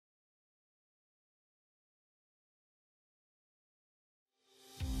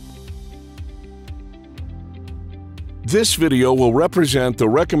This video will represent the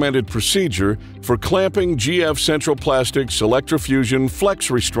recommended procedure for clamping GF Central Plastics Electrofusion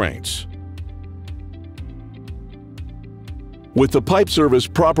Flex Restraints. With the pipe service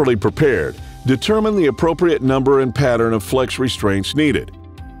properly prepared, determine the appropriate number and pattern of flex restraints needed.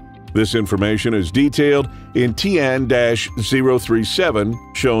 This information is detailed in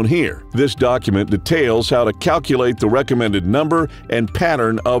TN-037 shown here. This document details how to calculate the recommended number and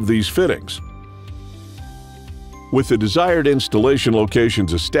pattern of these fittings. With the desired installation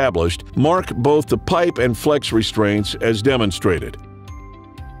locations established, mark both the pipe and flex restraints as demonstrated.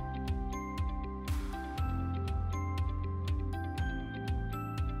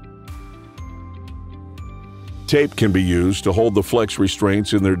 Tape can be used to hold the flex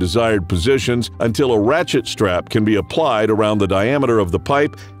restraints in their desired positions until a ratchet strap can be applied around the diameter of the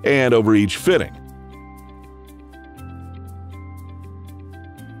pipe and over each fitting.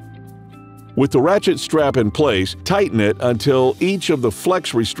 With the ratchet strap in place, tighten it until each of the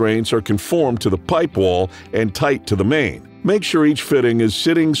flex restraints are conformed to the pipe wall and tight to the main. Make sure each fitting is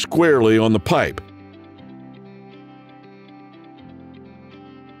sitting squarely on the pipe.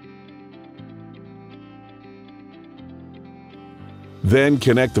 Then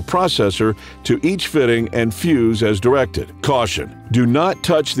connect the processor to each fitting and fuse as directed. Caution: do not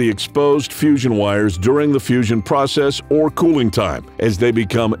touch the exposed fusion wires during the fusion process or cooling time, as they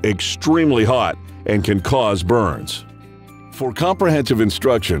become extremely hot and can cause burns. For comprehensive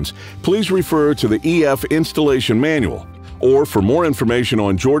instructions, please refer to the EF Installation Manual, or for more information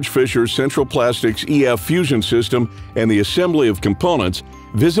on George Fisher's Central Plastics EF Fusion System and the assembly of components,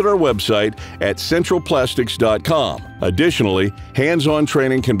 visit our website at centralplastics.com. Additionally, hands-on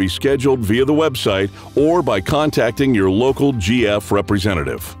training can be scheduled via the website or by contacting your local GF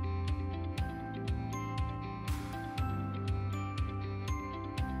representative.